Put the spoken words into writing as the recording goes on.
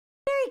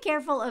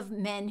careful of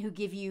men who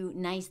give you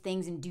nice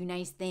things and do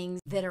nice things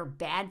that are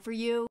bad for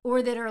you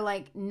or that are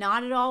like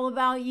not at all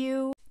about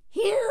you.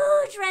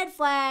 Huge red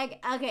flag.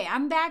 Okay,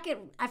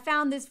 I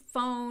found this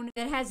phone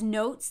that has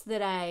notes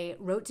that I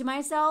wrote to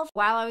myself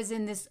while I was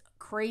in this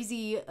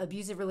crazy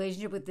abusive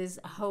relationship with this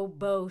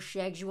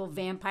hobosexual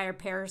vampire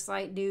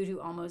parasite dude who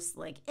almost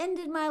like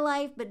ended my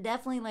life, but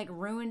definitely like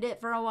ruined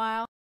it for a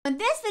while. In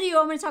this video,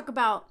 I'm going to talk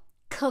about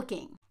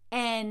cooking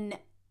and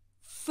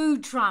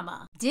food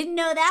trauma. Didn't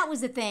know that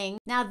was a thing.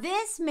 Now,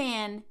 this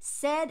man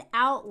said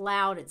out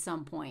loud at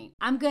some point,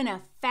 "I'm going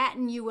to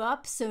fatten you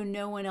up so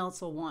no one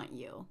else will want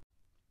you."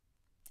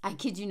 I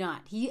kid you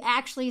not. He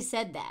actually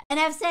said that. And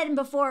I've said in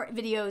before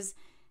videos,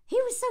 he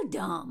was so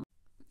dumb.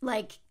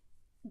 Like,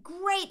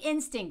 great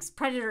instincts,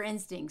 predator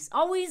instincts,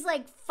 always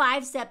like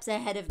 5 steps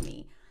ahead of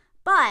me.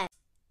 But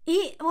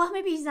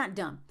maybe he's not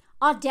dumb.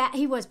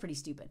 He was pretty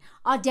stupid.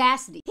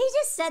 Audacity. He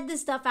just said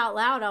this stuff out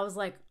loud. I was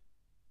like,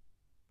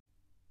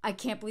 I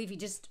can't believe he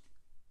just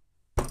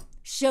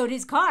showed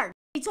his card.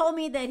 He told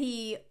me that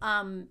he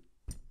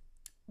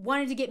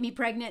wanted to get me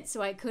pregnant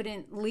so I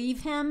couldn't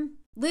leave him.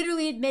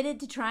 Literally admitted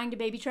to trying to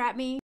baby trap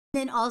me.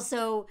 Then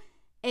also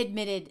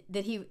admitted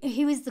that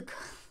he was the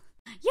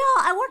Y'all,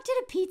 I worked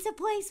at a pizza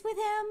place with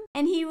him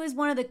and he was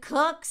one of the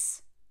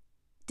cooks.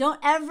 Don't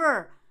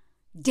ever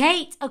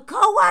date a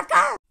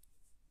coworker.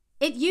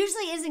 It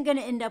usually isn't going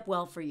to end up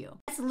well for you.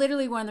 That's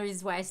literally one of the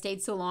reasons why I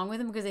stayed so long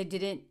with him, because I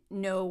didn't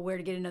know where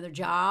to get another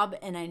job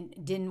and I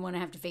didn't want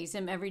to have to face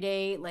him every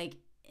day, like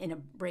in a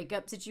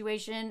breakup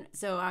situation.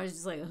 So I was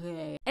just like,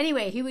 okay.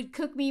 Anyway, he would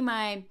cook me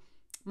my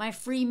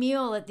free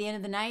meal at the end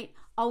of the night,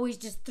 always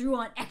just threw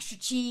on extra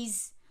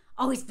cheese,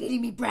 always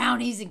feeding me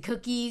brownies and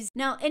cookies.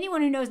 Now,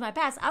 anyone who knows my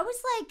past, I was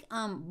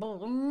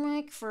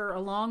like for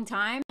a long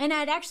time, and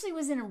I actually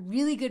was in a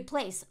really good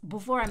place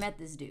before I met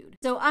this dude.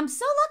 So I'm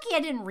so lucky I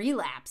didn't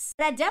relapse.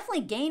 But I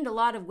definitely gained a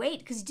lot of weight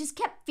because he just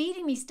kept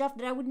feeding me stuff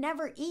that I would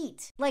never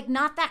eat. Like,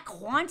 not that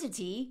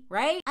quantity,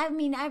 right? I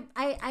mean,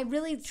 I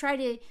really try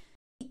to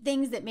eat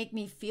things that make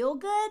me feel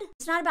good.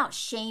 It's not about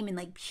shame and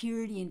like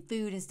purity in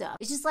food and stuff.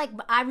 It's just like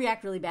I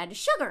react really bad to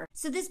sugar.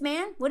 So this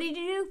man, what did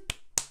he do?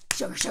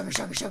 Sugar, sugar,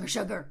 sugar, sugar,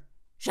 sugar,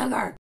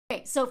 sugar.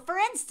 Okay, so for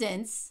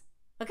instance,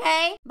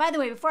 okay, by the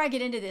way, before I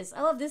get into this,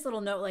 I love this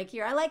little note like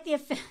here. I like the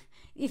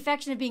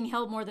affection of being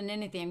held more than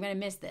anything. I'm gonna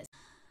miss this.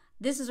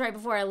 This is right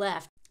before I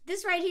left.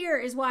 This right here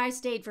is why I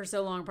stayed for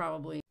so long,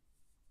 probably.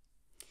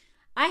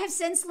 I have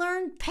since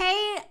learned,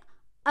 pay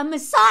a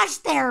massage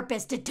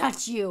therapist to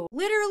touch you.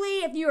 Literally,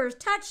 if you are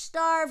touch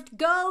starved,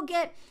 go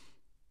get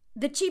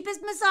the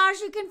cheapest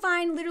massage you can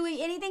find.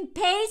 Literally anything.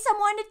 Pay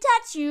someone to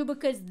touch you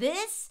because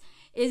this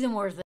isn't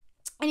worth it.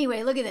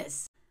 Anyway, look at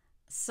this.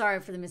 Sorry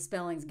for the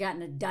misspellings. Got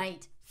in a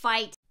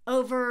fight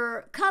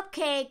over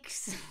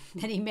cupcakes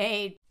that he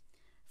made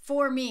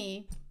for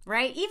me,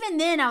 right? Even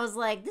then, I was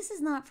like, this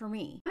is not for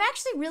me. I'm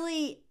actually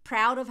really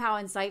proud of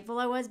how insightful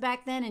I was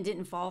back then and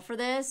didn't fall for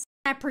this.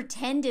 I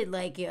pretended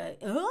like, I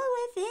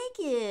think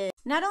it.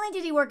 Not only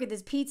did he work at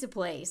this pizza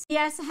place, he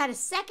also had a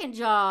second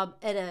job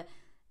at a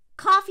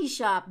coffee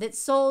shop that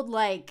sold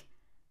like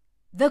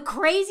the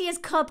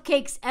craziest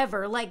cupcakes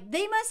ever. Like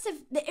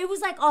it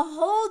was like a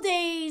whole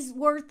day's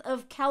worth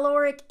of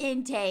caloric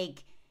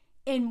intake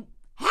in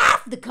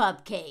half the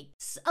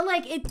cupcakes.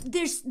 Like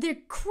they're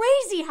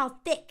crazy how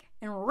thick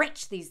and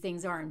rich these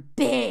things are and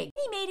big.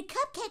 He made a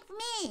cupcake for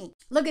me.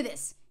 Look at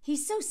this.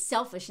 He's so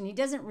selfish and he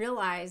doesn't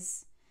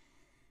realize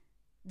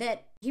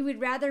that he would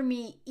rather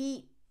me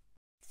eat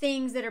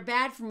things that are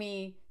bad for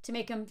me to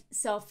make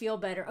himself feel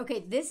better.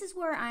 Okay, this is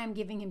where I am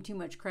giving him too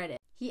much credit.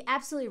 He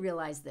absolutely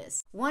realized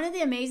this. One of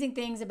the amazing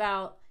things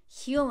about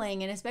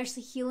healing, and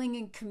especially healing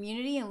in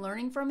community and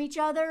learning from each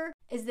other,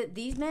 is that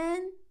these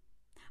men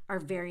are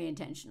very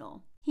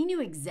intentional. He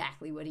knew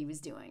exactly what he was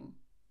doing.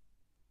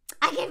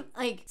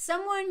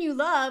 Someone you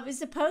love is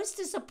supposed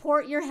to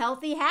support your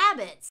healthy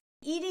habits.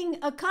 Eating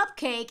a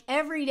cupcake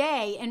every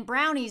day and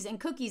brownies and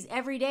cookies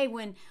every day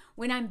when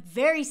I'm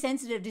very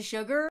sensitive to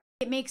sugar,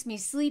 it makes me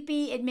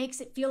sleepy. It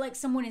makes it feel like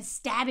someone is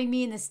stabbing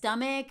me in the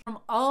stomach from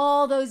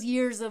all those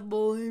years of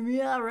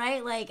bulimia,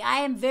 right? Like,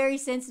 I am very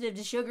sensitive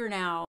to sugar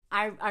now.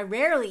 I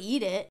rarely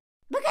eat it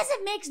because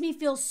it makes me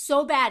feel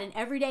so bad. And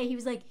every day he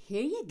was like,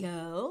 here you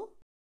go.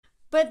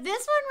 But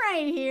this one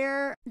right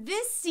here,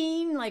 this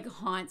scene like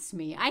haunts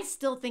me. I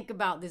still think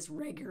about this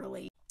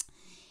regularly.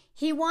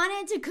 He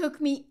wanted to cook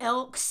me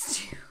elk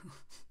stew.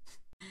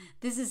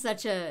 This is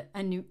such a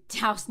New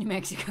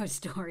Mexico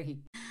story.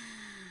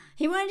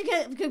 He wanted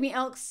to cook me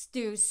elk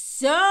stew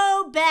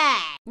so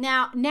bad.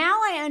 Now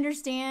I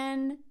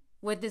understand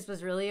what this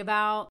was really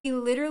about. He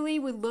literally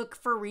would look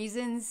for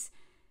reasons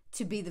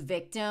to be the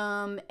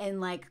victim and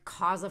like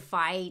cause a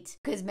fight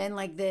because men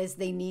like this,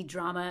 they need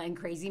drama and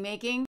crazy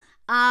making.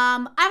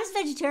 I was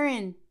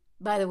vegetarian,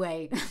 by the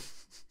way.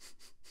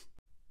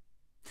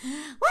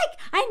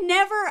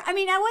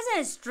 I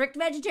wasn't a strict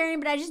vegetarian,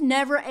 but I just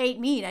never ate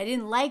meat. I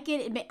didn't like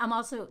it. I'm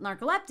also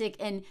narcoleptic,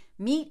 and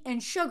meat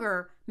and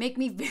sugar make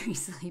me very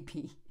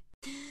sleepy.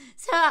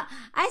 So I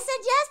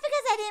said yes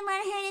because I didn't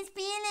want to hurt his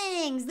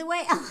feelings.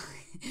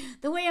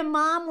 The way a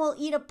mom will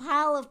eat a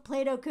pile of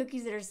Play-Doh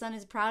cookies that her son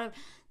is proud of.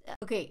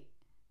 Okay,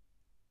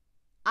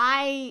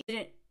 I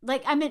didn't,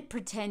 like, I meant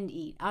pretend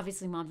eat.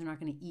 Obviously, moms are not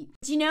going to eat.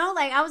 But, you know,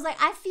 like, I was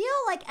like, I feel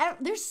like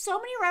there's so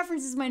many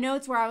references in my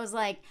notes where I was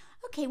like,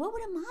 okay, what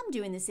would a mom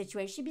do in this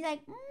situation? She'd be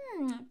like,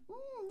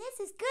 this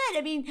is good.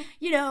 I mean,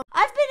 you know,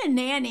 I've been a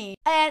nanny,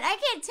 and I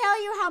can't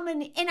tell you how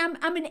many, and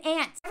I'm an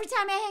aunt. Every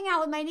time I hang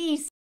out with my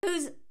niece,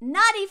 who's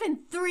not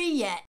even 3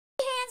 yet,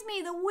 she hands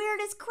me the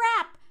weirdest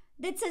crap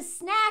that's a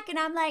snack, and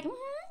I'm like,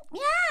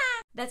 yeah.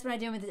 That's what I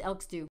do with the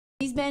Elks do.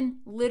 These men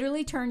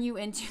literally turn you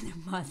into the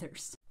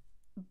mothers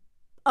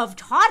of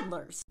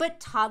toddlers, but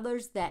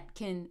toddlers that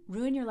can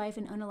ruin your life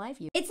and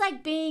unalive you. It's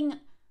like Chucky.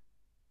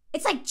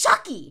 It's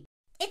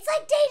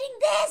like dating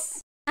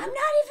this. I'm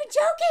not even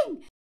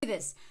joking. Look at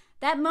this.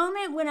 That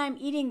moment when I'm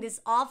eating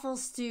this awful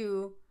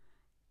stew,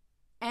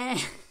 and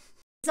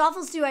this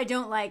awful stew I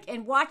don't like,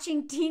 and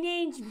watching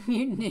Teenage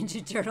Mutant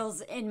Ninja Turtles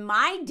in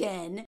my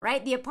den,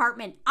 right? The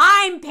apartment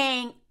I'm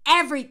paying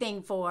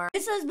everything for.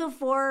 This was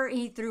before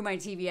he threw my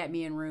TV at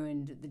me and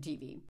ruined the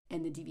TV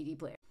and the DVD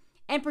player.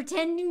 And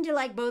pretending to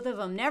like both of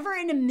them. Never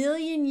in a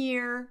million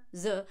years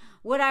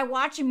would I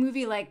watch a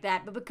movie like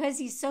that, but because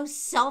he's so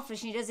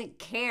selfish and he doesn't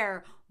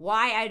care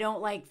why I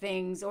don't like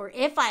things or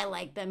if I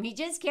like them, he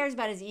just cares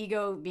about his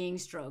ego being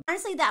stroked.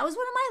 Honestly, that was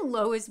one of my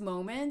lowest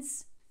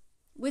moments,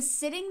 was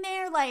sitting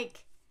there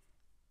like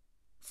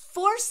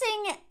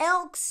forcing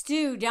elk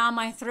stew down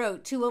my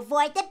throat to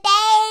avoid the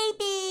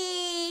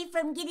baby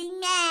from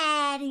getting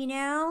mad, you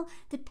know?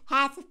 The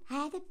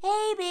pacify the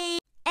baby.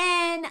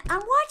 And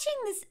I'm watching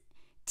this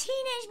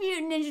Teenage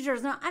Mutant Ninja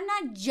Turtles. Now, I'm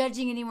not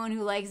judging anyone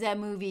who likes that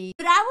movie,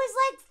 but I was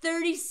like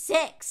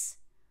 36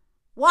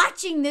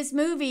 watching this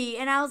movie,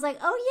 and I was like,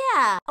 oh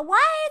yeah, why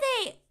are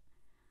they...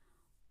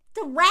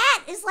 The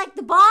rat is like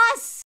the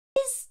boss.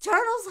 These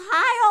turtles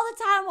high all the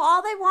time.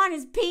 All they want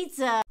is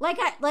pizza.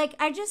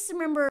 I just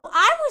remember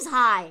I was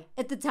high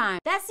at the time.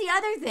 That's the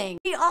other thing.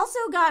 He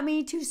also got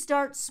me to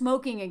start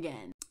smoking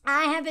again.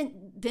 I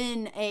haven't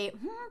been a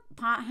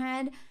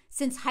pothead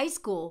since high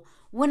school,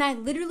 when I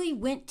literally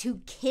went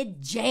to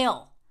kid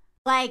jail.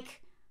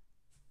 Like,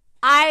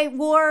 I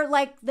wore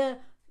like the...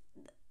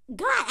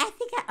 God, I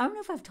don't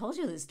know if I've told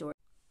you this story.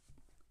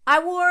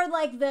 I wore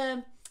like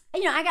the...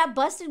 You know, I got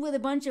busted with a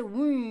bunch of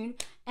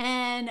wound,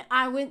 and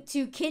I went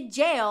to kid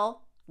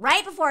jail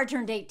right before I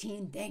turned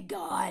 18, thank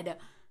God.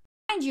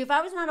 Mind you, if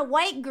I was not a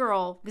white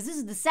girl, because this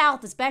is the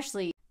South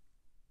especially,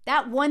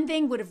 that one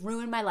thing would have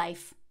ruined my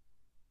life,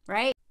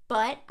 right?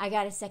 But I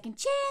got a second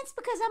chance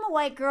because I'm a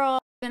white girl.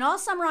 Been all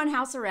summer on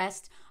house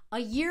arrest, a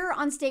year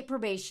on state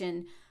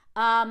probation,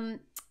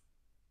 drunk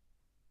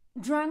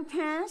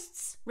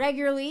tests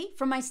regularly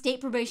from my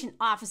state probation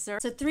officer.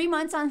 So 3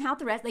 months on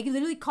house arrest. Like, he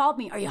literally called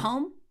me, are you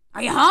home?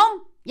 Are you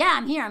home? Yeah,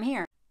 I'm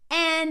here.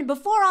 And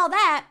before all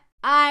that,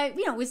 I,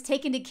 was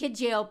taken to kid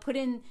jail, put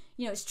in,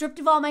 stripped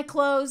of all my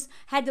clothes,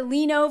 had to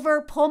lean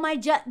over, pull my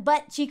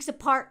butt cheeks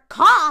apart,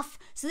 cough,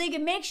 so they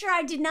could make sure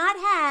I did not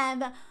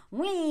have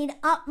weed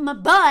up my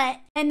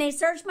butt. And they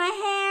searched my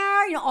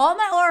hair, all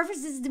my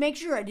orifices to make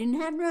sure I didn't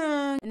have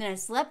drugs. And then I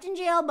slept in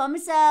jail by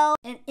myself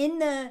and in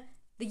the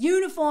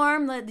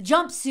uniform, the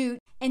jumpsuit.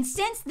 And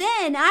since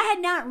then, I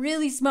had not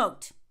really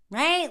smoked,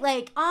 right?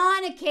 Like,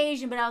 on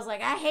occasion, but I was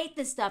like, I hate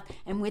this stuff.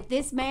 And with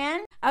this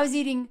man, I was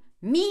eating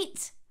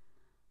meat,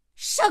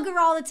 sugar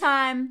all the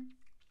time.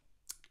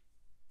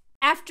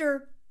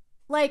 After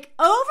like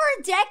over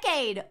a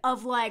decade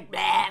of like,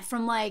 bleh,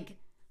 from like,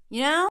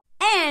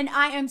 and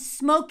I am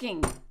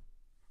smoking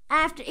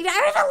after,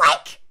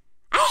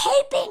 I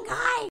hate being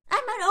high.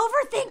 I'm an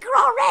overthinker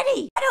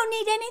already. I don't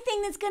need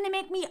anything that's going to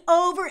make me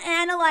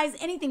overanalyze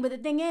anything. But the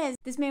thing is,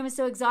 this man was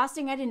so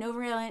exhausting, I didn't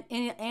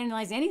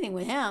overanalyze anything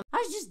with him. I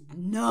was just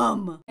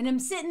numb. And I'm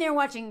sitting there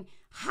watching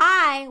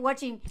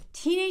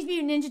Teenage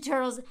Mutant Ninja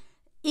Turtles,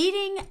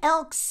 eating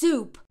elk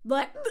soup.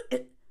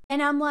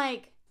 And I'm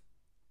like,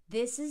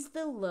 this is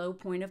the low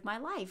point of my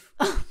life.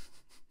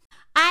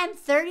 I'm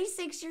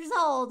 36 years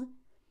old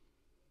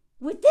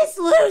with this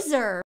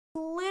loser.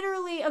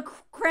 Literally a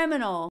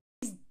criminal.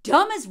 He's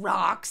dumb as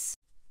rocks.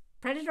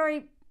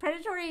 Predatory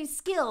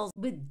skills,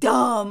 but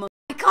dumb.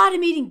 I caught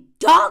him eating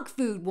dog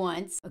food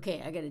once.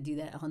 Okay, I gotta do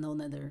that, a whole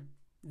nother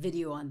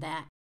video on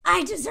that.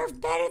 I deserve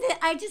better than,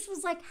 I just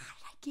was like, how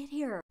did I get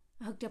here?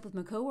 I hooked up with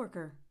my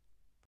coworker.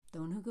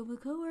 Don't hook up with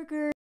a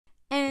coworker.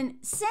 And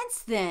since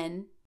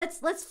then,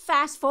 let's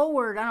fast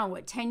forward, I don't know,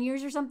 10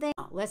 years or something?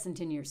 Oh, less than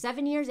 10 years,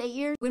 7 years, 8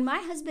 years. When my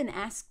husband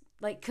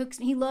cooks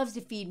me, he loves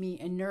to feed me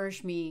and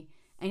nourish me.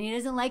 And he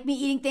doesn't like me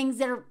eating things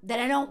that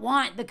I don't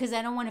want because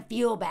I don't want to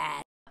feel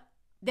bad.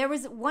 There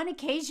was one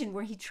occasion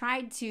where he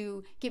tried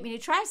to get me to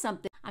try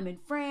something. I'm in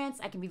France.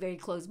 I can be very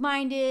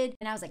closed-minded.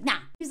 And I was like, nah.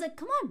 He's like,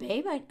 come on,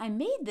 babe. I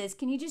made this.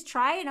 Can you just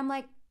try it? I'm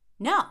like,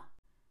 no.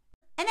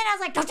 And then I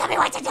was like, don't tell me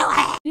what to do.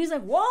 And he was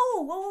like,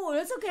 whoa,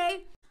 that's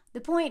okay. The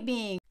point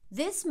being,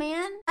 this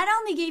man not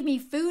only gave me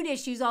food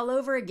issues all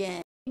over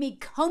again, made me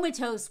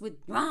comatose with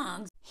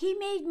wrongs, he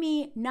made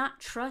me not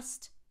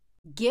trust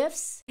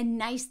gifts and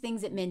nice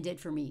things that men did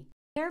for me.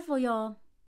 Careful, y'all.